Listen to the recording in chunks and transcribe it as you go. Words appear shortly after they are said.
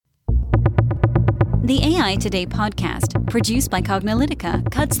The AI Today podcast, produced by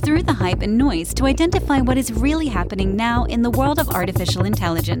Cognilytica, cuts through the hype and noise to identify what is really happening now in the world of artificial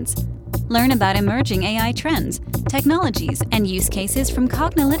intelligence. Learn about emerging AI trends, technologies, and use cases from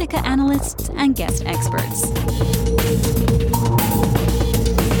Cognilytica analysts and guest experts.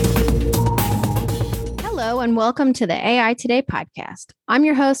 Hello, and welcome to the AI Today podcast. I'm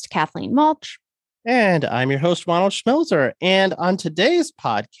your host, Kathleen Mulch. And I'm your host, Ronald Schmelzer. And on today's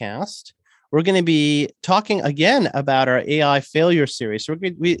podcast, we're going to be talking again about our AI failure series. So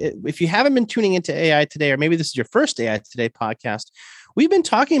if you haven't been tuning into AI Today, or maybe this is your first AI Today podcast, we've been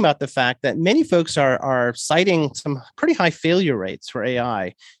talking about the fact that many folks are citing some pretty high failure rates for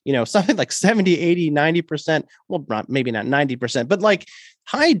AI, something like 70, 80, 90%. Well, maybe not 90%, but like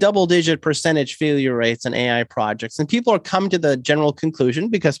high double-digit percentage failure rates in AI projects. And people are coming to the general conclusion,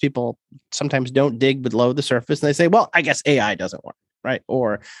 because people sometimes don't dig below the surface, and they say, well, I guess AI doesn't work, right?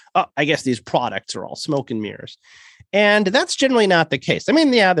 Or, oh, I guess these products are all smoke and mirrors. And that's generally not the case. I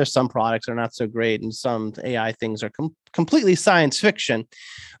mean, yeah, there's some products that are not so great, and some AI things are completely science fiction.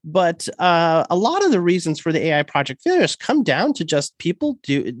 But a lot of the reasons for the AI project failures come down to just people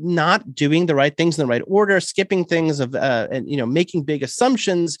not doing the right things in the right order, skipping things and making big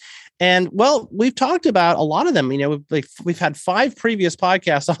assumptions. And well, we've talked about a lot of them. We've had 5 previous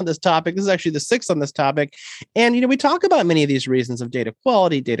podcasts on this topic. This is actually the 6th on this topic. And we talk about many of these reasons of data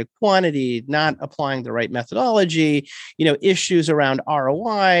quality, data quantity, not applying the right methodology, issues around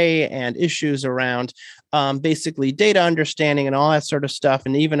ROI and issues around basically data understanding and all that sort of stuff,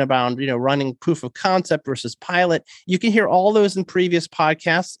 and even about running proof of concept versus pilot. You can hear all those in previous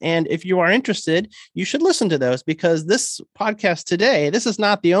podcasts, and if you are interested, you should listen to those, because this podcast today, this is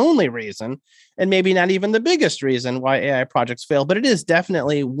not the only reason, and maybe not even the biggest reason why AI projects fail, but it is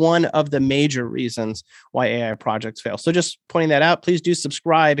definitely one of the major reasons why AI projects fail. So just pointing that out, please do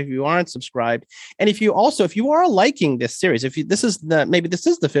subscribe if you aren't subscribed, and if you are liking this series, this is the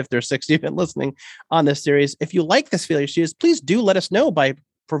 5th or 6th you've been listening on this series. If you like this failure series, please do let us know by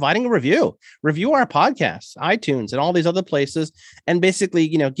providing a review our podcasts, iTunes, and all these other places. And basically,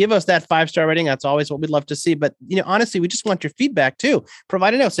 give us that 5-star rating. That's always what we'd love to see. But, honestly, we just want your feedback too.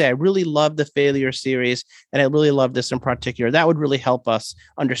 Provide a note. Say, I really love the failure series, and I really love this in particular. That would really help us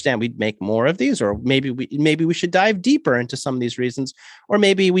understand we'd make more of these, or maybe we should dive deeper into some of these reasons. Or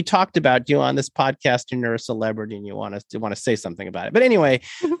maybe we talked about you on this podcast and you're a celebrity and you want to say something about it. But anyway,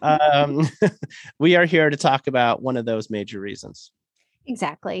 we are here to talk about one of those major reasons.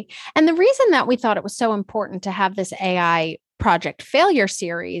 Exactly. And the reason that we thought it was so important to have this AI project failure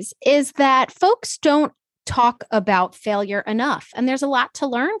series is that folks don't talk about failure enough. And there's a lot to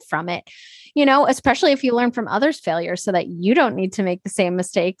learn from it, especially if you learn from others' failures, so that you don't need to make the same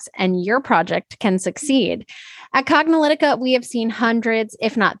mistakes and your project can succeed. At Cognilytica, we have seen hundreds,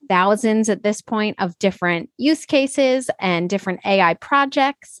 if not thousands at this point, of different use cases and different AI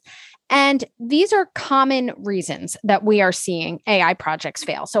projects. And these are common reasons that we are seeing AI projects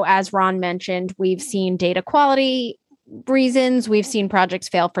fail. So as Ron mentioned, we've seen data quality reasons. We've seen projects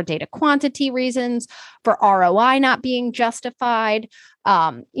fail for data quantity reasons, for ROI not being justified,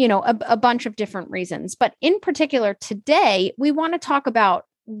 a bunch of different reasons. But in particular, today, we want to talk about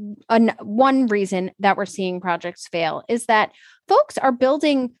one reason that we're seeing projects fail is that folks are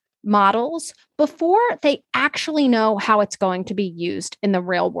building models before they actually know how it's going to be used in the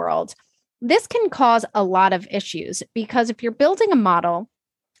real world. This can cause a lot of issues, because if you're building a model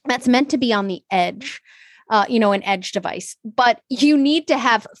that's meant to be on the edge, an edge device, but you need to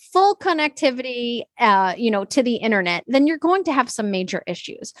have full connectivity, to the internet, then you're going to have some major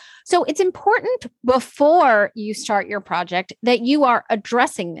issues. So it's important before you start your project that you are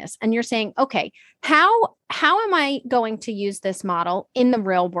addressing this and you're saying, okay, how am I going to use this model in the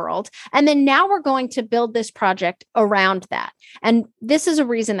real world? And then now we're going to build this project around that. And this is a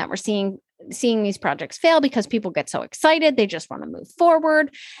reason that we're seeing these projects fail, because people get so excited. They just want to move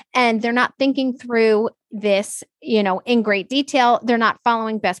forward and they're not thinking through this, in great detail. They're not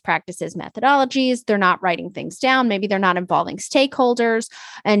following best practices methodologies. They're not writing things down. Maybe they're not involving stakeholders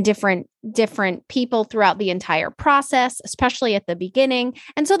and different people throughout the entire process, especially at the beginning.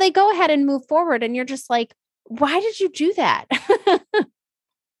 And so they go ahead and move forward. And you're just like, why did you do that?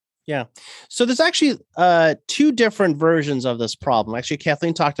 Yeah. So there's actually 2 different versions of this problem. Actually,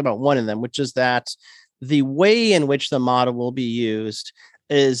 Kathleen talked about one of them, which is that the way in which the model will be used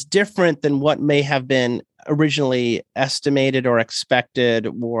is different than what may have been originally estimated or expected,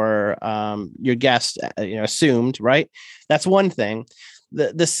 or your guest assumed, right? That's one thing.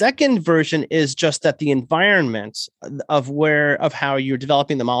 The second version is just that the environment of how you're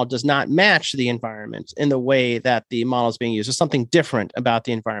developing the model does not match the environment in the way that the model is being used. There's something different about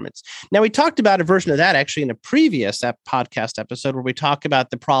the environments. Now, we talked about a version of that actually in a previous podcast episode where we talk about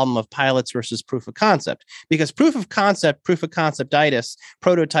the problem of pilots versus proof of concept, because proof of conceptitis,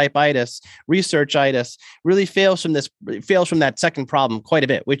 prototypeitis, researchitis really fails from that second problem quite a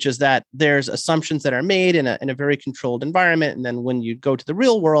bit, which is that there's assumptions that are made in a very controlled environment, and then when you go to the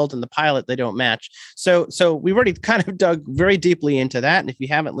real world and the pilot, they don't match. So we've already kind of dug very deeply into that. And if you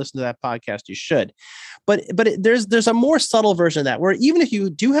haven't listened to that podcast, you should. But there's a more subtle version of that, where even if you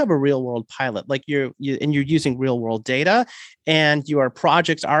do have a real world pilot, like you're using real world data and your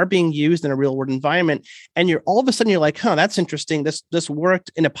projects are being used in a real world environment, and you're all of a sudden you're like, that's interesting. This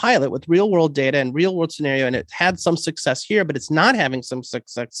worked in a pilot with real world data and real world scenario, and it had some success here, but it's not having some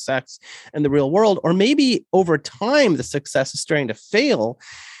success in the real world. Or maybe over time, the success is starting to fail.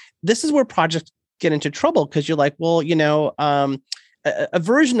 This is where projects get into trouble, because you're like, well, a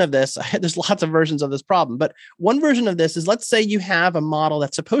version of this, there's lots of versions of this problem, but one version of this is, let's say you have a model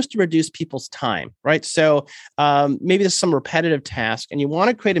that's supposed to reduce people's time, right? So maybe there's some repetitive task and you want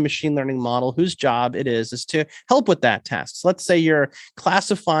to create a machine learning model whose job it is to help with that task. So let's say you're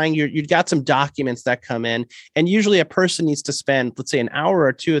classifying, you've got some documents that come in, and usually a person needs to spend, let's say, an hour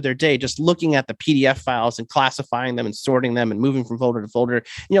or two of their day just looking at the PDF files and classifying them and sorting them and moving from folder to folder.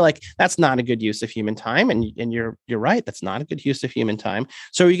 And you're like, that's not a good use of human time. And you're right, that's not a good use of human time.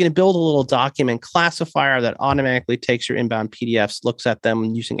 So you're going to build a little document classifier that automatically takes your inbound PDFs, looks at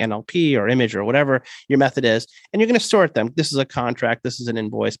them using NLP or image or whatever your method is, and you're going to sort them. This is a contract, this is an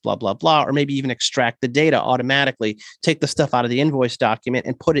invoice, blah, blah, blah, or maybe even extract the data automatically, take the stuff out of the invoice document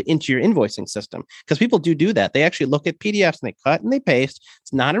and put it into your invoicing system. Because people do that. They actually look at PDFs and they cut and they paste.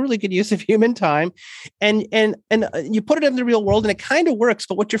 It's not a really good use of human time. And you put it in the real world and it kind of works.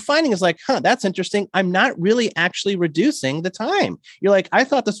 But what you're finding is like, that's interesting. I'm not really actually reducing the time. You're like, I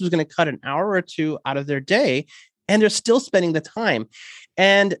thought this was going to cut an hour or two out of their day, and they're still spending the time.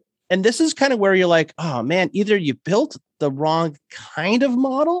 And this is kind of where you're like, oh man, either you built the wrong kind of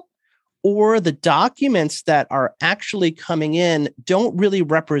model, or the documents that are actually coming in don't really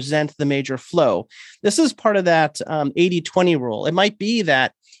represent the major flow. This is part of that 80-20 rule. It might be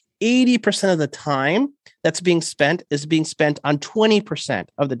that 80% of the time that's being spent is being spent on 20%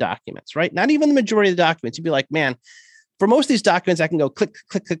 of the documents, right? Not even the majority of the documents. You'd be like, man, for most of these documents, I can go click,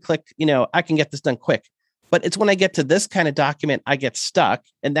 click, click, click. I can get this done quick. But it's when I get to this kind of document, I get stuck.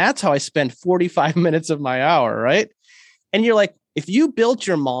 And that's how I spend 45 minutes of my hour, right? And you're like, if you built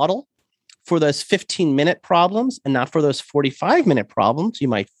your model for those 15-minute problems and not for those 45-minute problems, you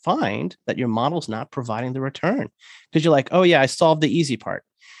might find that your model's not providing the return. Because you're like, oh yeah, I solved the easy part.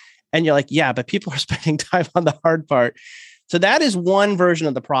 And you're like, yeah, but people are spending time on the hard part. So that is one version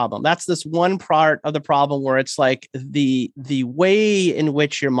of the problem. That's this one part of the problem where it's like the way in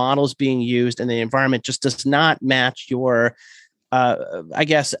which your model is being used and the environment just does not match your, better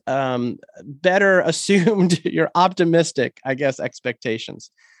assumed, your optimistic, expectations.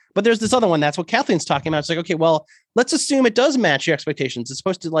 But there's this other one. That's what Kathleen's talking about. It's like, okay, well, let's assume it does match your expectations. It's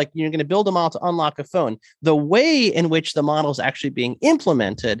supposed to, you're going to build a model to unlock a phone. The way in which the model is actually being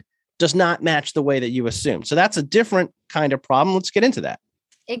implemented does not match the way that you assume. So that's a different kind of problem. Let's get into that.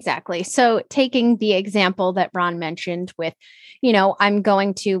 Exactly. So taking the example that Ron mentioned with, I'm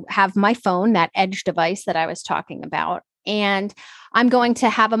going to have my phone, that edge device that I was talking about, and I'm going to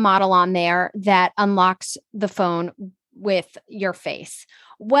have a model on there that unlocks the phone with your face.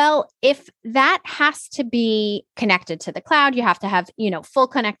 Well, if that has to be connected to the cloud, you have to have, full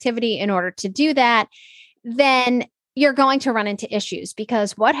connectivity in order to do that, then you're going to run into issues,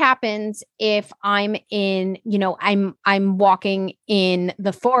 because what happens if I'm in, I'm walking in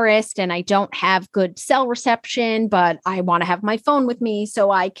the forest and I don't have good cell reception, but I want to have my phone with me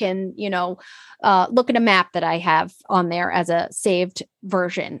so I can, look at a map that I have on there as a saved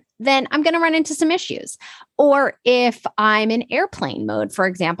version, then I'm going to run into some issues. Or if I'm in airplane mode, for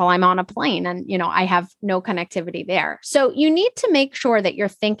example, I'm on a plane and, I have no connectivity there. So you need to make sure that you're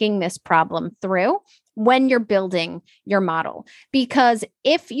thinking this problem through when you're building your model, because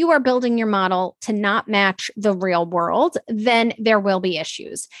if you are building your model to not match the real world, then there will be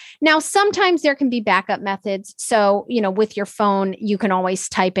issues. Now, sometimes there can be backup methods. So, with your phone, you can always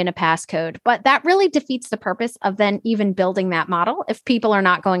type in a passcode, but that really defeats the purpose of then even building that model if people are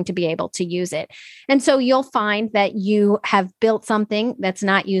not going to be able to use it. And so you'll find that you have built something that's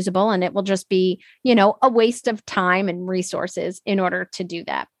not usable, and it will just be, a waste of time and resources in order to do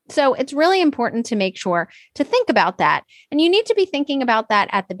that. So it's really important to make sure to think about that. And you need to be thinking about that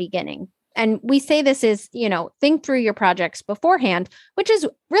at the beginning. And we say this is, think through your projects beforehand, which is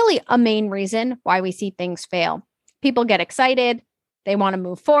really a main reason why we see things fail. People get excited, they want to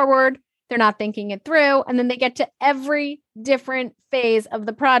move forward, they're not thinking it through, and then they get to every different phase of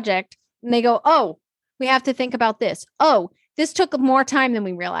the project and they go, oh, we have to think about this. Oh, this took more time than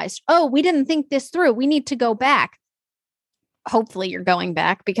we realized. Oh, we didn't think this through. We need to go back. Hopefully you're going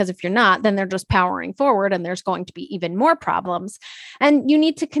back, because if you're not, then they're just powering forward and there's going to be even more problems. And you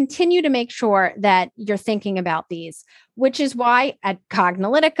need to continue to make sure that you're thinking about these, which is why at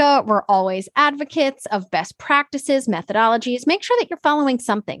Cognilytica, we're always advocates of best practices, methodologies. Make sure that you're following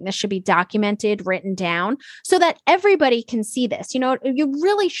something. This should be documented, written down, so that everybody can see this. You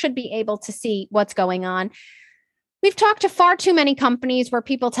really should be able to see what's going on. We've talked to far too many companies where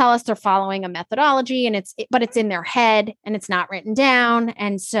people tell us they're following a methodology but it's in their head and it's not written down.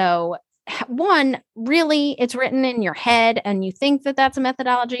 And so one, really, it's written in your head and you think that that's a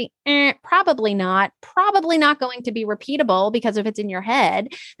methodology? Probably not. Probably not going to be repeatable, because if it's in your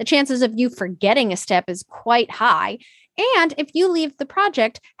head, the chances of you forgetting a step is quite high. And if you leave the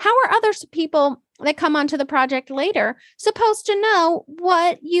project, how are other people that come onto the project later supposed to know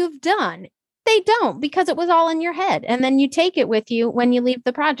what you've done? They don't, because it was all in your head. And then you take it with you when you leave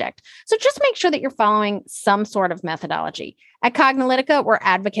the project. So just make sure that you're following some sort of methodology. At Cognilytica, we're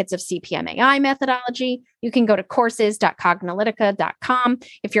advocates of CPMAI methodology. You can go to courses.cognilytica.com.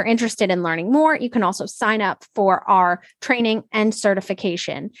 If you're interested in learning more, you can also sign up for our training and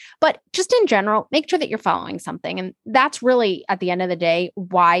certification. But just in general, make sure that you're following something. And that's really, at the end of the day,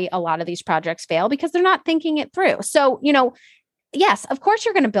 why a lot of these projects fail, because they're not thinking it through. So, yes, of course,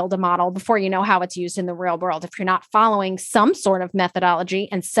 you're going to build a model before you know how it's used in the real world. If you're not following some sort of methodology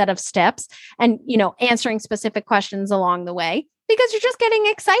and set of steps and, answering specific questions along the way, because you're just getting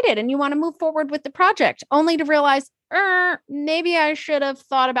excited and you want to move forward with the project, only to realize, maybe I should have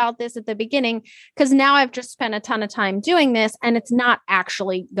thought about this at the beginning, because now I've just spent a ton of time doing this and it's not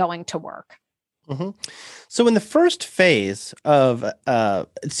actually going to work. Mm-hmm. So in the first phase of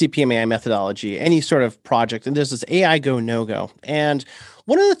CPMAI methodology, any sort of project, and there's this AI go, no go. And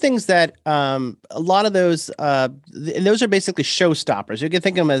one of the things that a lot of those, and those are basically showstoppers. You can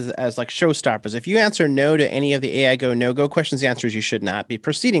think of them as like showstoppers. If you answer no to any of the AI go, no go questions, the answer is you should not be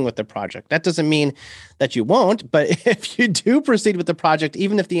proceeding with the project. That doesn't mean that you won't, but if you do proceed with the project,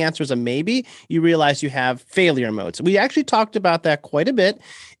 even if the answer is a maybe, you realize you have failure modes. We actually talked about that quite a bit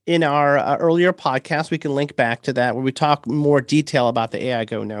in our earlier podcast. We can link back to that, where we talk more detail about the AI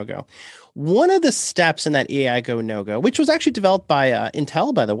go, no go. One of the steps in that AI go, no go, which was actually developed by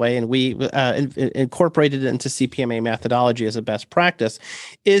Intel, by the way, and we incorporated it into CPMA methodology as a best practice,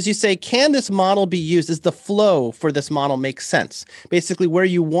 is you say, can this model be used? Does the flow for this model make sense? Basically, where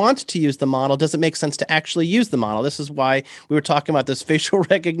you want to use the model, does it make sense to actually use the model? This is why we were talking about this facial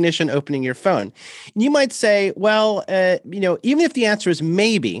recognition opening your phone. And you might say, well, even if the answer is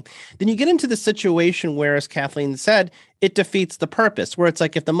maybe, then you get into the situation where, as Kathleen said, it defeats the purpose, where it's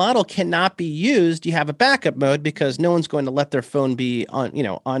like, if the model cannot be used, you have a backup mode, because no one's going to let their phone be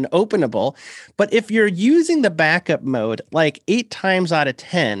unopenable. But if you're using the backup mode like 8 times out of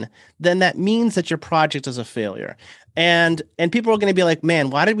 10, then that means that your project is a failure. And people are going to be like, man,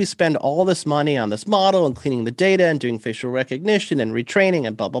 why did we spend all this money on this model and cleaning the data and doing facial recognition and retraining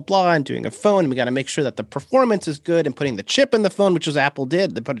and blah, blah, blah, and doing a phone? And we got to make sure that the performance is good and putting the chip in the phone, which is Apple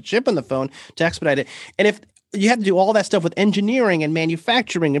did. They put a chip in the phone to expedite it. And if you have to do all that stuff with engineering and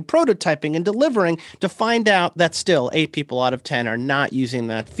manufacturing and prototyping and delivering to find out that still 8 people out of 10 are not using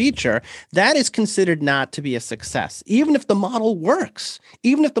that feature, that is considered not to be a success. Even if the model works,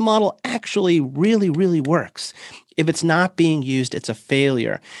 even if the model actually really, really works, if it's not being used, it's a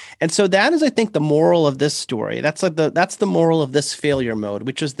failure. And so that is, I think, the moral of this story. That's the moral of this failure mode,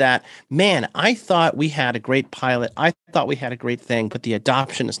 which is that, man, I thought we had a great pilot. I thought we had a great thing, but the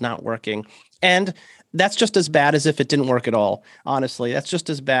adoption is not working. And that's just as bad as if it didn't work at all. Honestly, that's just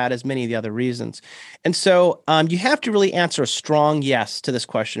as bad as many of the other reasons. And so you have to really answer a strong yes to this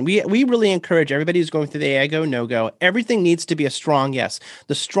question. We really encourage everybody who's going through the AI go, no go. Everything needs to be a strong yes.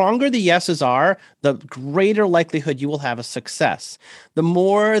 The stronger the yeses are, the greater likelihood you will have a success. The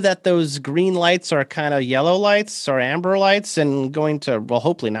more that those green lights are kind of yellow lights or amber lights and going to, well,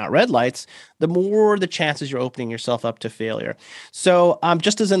 hopefully not red lights, the more the chances you're opening yourself up to failure. So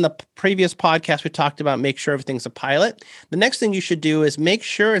just as in the previous podcast, we talked about make sure everything's a pilot. The next thing you should do is make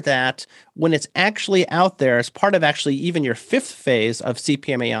sure that when it's actually out there, as part of actually even your 5th phase of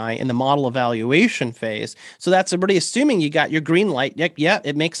CPMAI in the model evaluation phase. So that's already assuming you got your green light. Yeah,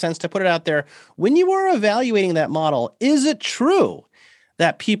 it makes sense to put it out there. When you are evaluating that model, is it true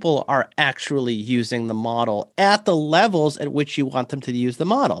that people are actually using the model at the levels at which you want them to use the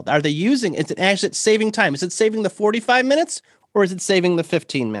model. Are they using, is it saving time? Is it saving the 45 minutes or is it saving the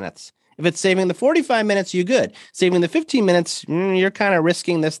 15 minutes? If it's saving the 45 minutes, you're good. Saving the 15 minutes, you're kind of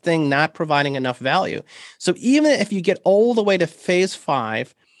risking this thing not providing enough value. So even if you get all the way to phase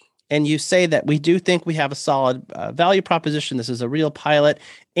 5, and you say that we do think we have a solid value proposition, this is a real pilot,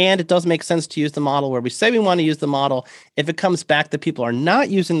 and it does make sense to use the model where we say we want to use the model. If it comes back that people are not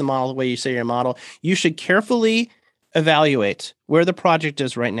using the model the way you say your model, you should carefully evaluate where the project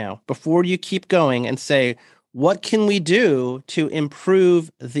is right now before you keep going and say, what can we do to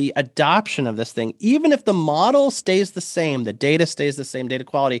improve the adoption of this thing? Even if the model stays the same, the data stays the same, data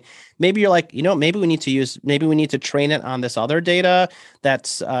quality, maybe you're like, maybe we need to train it on this other data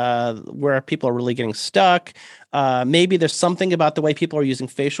that's where people are really getting stuck. Maybe there's something about the way people are using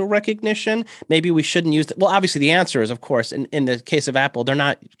facial recognition. Maybe we shouldn't use it. Well, obviously the answer is, of course, in the case of Apple, they're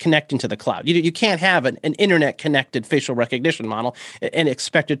not connecting to the cloud. You can't have an internet connected facial recognition model and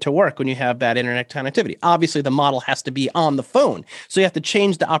expect it to work when you have bad internet connectivity. Obviously the model has to be on the phone. So you have to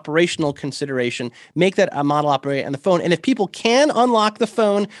change the operational consideration, make that a model operate on the phone. And if people can unlock the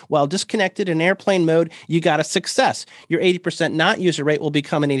phone while disconnected in airplane mode, you got a success. Your 80% not user rate will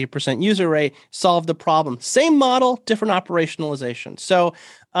become an 80% user rate, solve the problem. Same model, different operationalization. So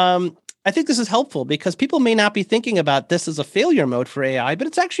I think this is helpful because people may not be thinking about this as a failure mode for AI, but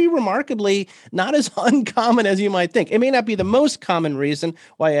it's actually remarkably not as uncommon as you might think. It may not be the most common reason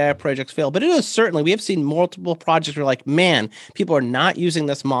why AI projects fail, but it is certainly, we have seen multiple projects where like, man, people are not using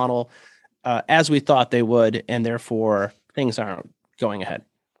this model as we thought they would, and therefore things aren't going ahead.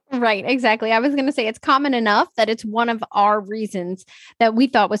 Right, exactly. I was going to say it's common enough that it's one of our reasons that we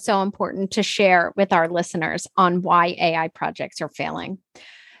thought was so important to share with our listeners on why AI projects are failing.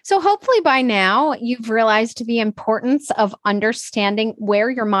 So hopefully by now you've realized the importance of understanding where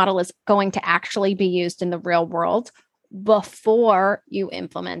your model is going to actually be used in the real world before you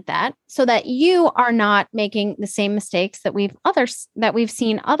implement that, so that you are not making the same mistakes that we've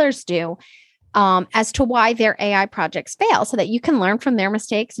seen others do. As to why their AI projects fail, so that you can learn from their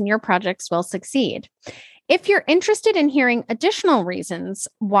mistakes and your projects will succeed. If you're interested in hearing additional reasons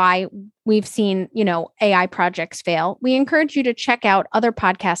why we've seen, AI projects fail, we encourage you to check out other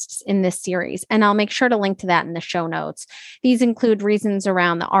podcasts in this series, and I'll make sure to link to that in the show notes. These include reasons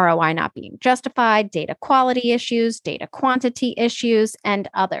around the ROI not being justified, data quality issues, data quantity issues, and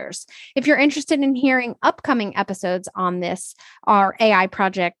others. If you're interested in hearing upcoming episodes on this, our AI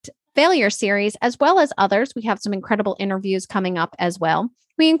project failure series, as well as others, we have some incredible interviews coming up as well.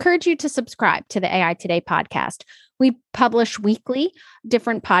 We encourage you to subscribe to the AI Today podcast. We publish weekly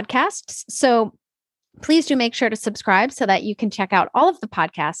different podcasts. So please do make sure to subscribe so that you can check out all of the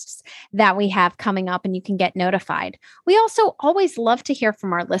podcasts that we have coming up and you can get notified. We also always love to hear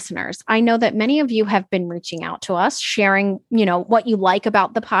from our listeners. I know that many of you have been reaching out to us, sharing, what you like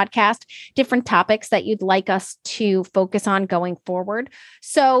about the podcast, different topics that you'd like us to focus on going forward.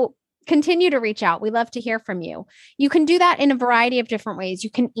 So continue to reach out. We love to hear from you. You can do that in a variety of different ways.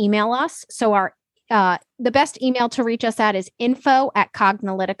 You can email us. So the best email to reach us at is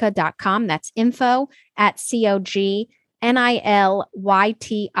info@cognilytica.com. That's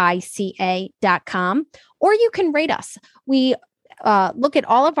info@cognilytica.com. Or you can rate us. We look at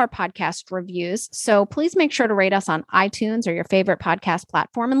all of our podcast reviews. So please make sure to rate us on iTunes or your favorite podcast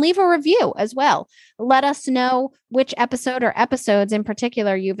platform and leave a review as well. Let us know which episode or episodes in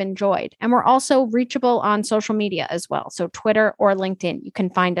particular you've enjoyed. And we're also reachable on social media as well. So Twitter or LinkedIn, you can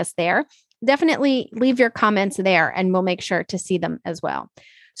find us there. Definitely leave your comments there and we'll make sure to see them as well.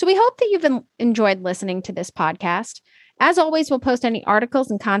 So we hope that you've enjoyed listening to this podcast. As always, we'll post any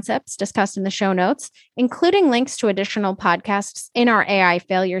articles and concepts discussed in the show notes, including links to additional podcasts in our AI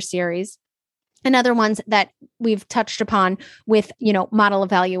failure series and other ones that we've touched upon with, model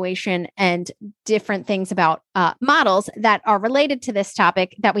evaluation and different things about models that are related to this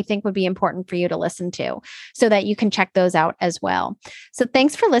topic that we think would be important for you to listen to so that you can check those out as well. So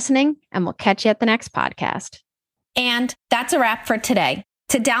thanks for listening, and we'll catch you at the next podcast. And that's a wrap for today.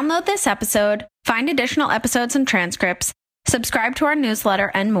 To download this episode, find additional episodes and transcripts, subscribe to our newsletter,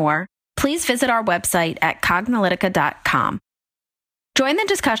 and more, please visit our website at cognilytica.com. Join the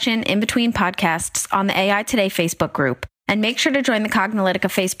discussion in between podcasts on the AI Today Facebook group, and make sure to join the Cognilytica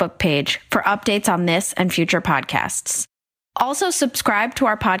Facebook page for updates on this and future podcasts. Also, subscribe to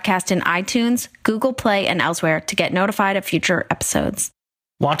our podcast in iTunes, Google Play, and elsewhere to get notified of future episodes.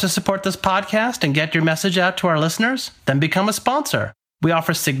 Want to support this podcast and get your message out to our listeners? Then become a sponsor. We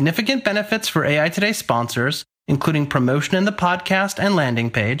offer significant benefits for AI Today sponsors, including promotion in the podcast and landing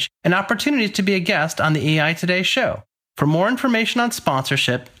page, and opportunities to be a guest on the AI Today show. For more information on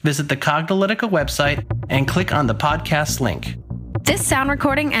sponsorship, visit the Cognilytica website and click on the podcast link. This sound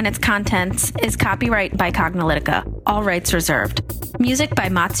recording and its contents is copyright by Cognilytica, all rights reserved. Music by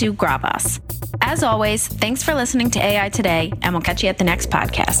Matsu Gravas. As always, thanks for listening to AI Today, and we'll catch you at the next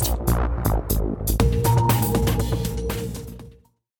podcast.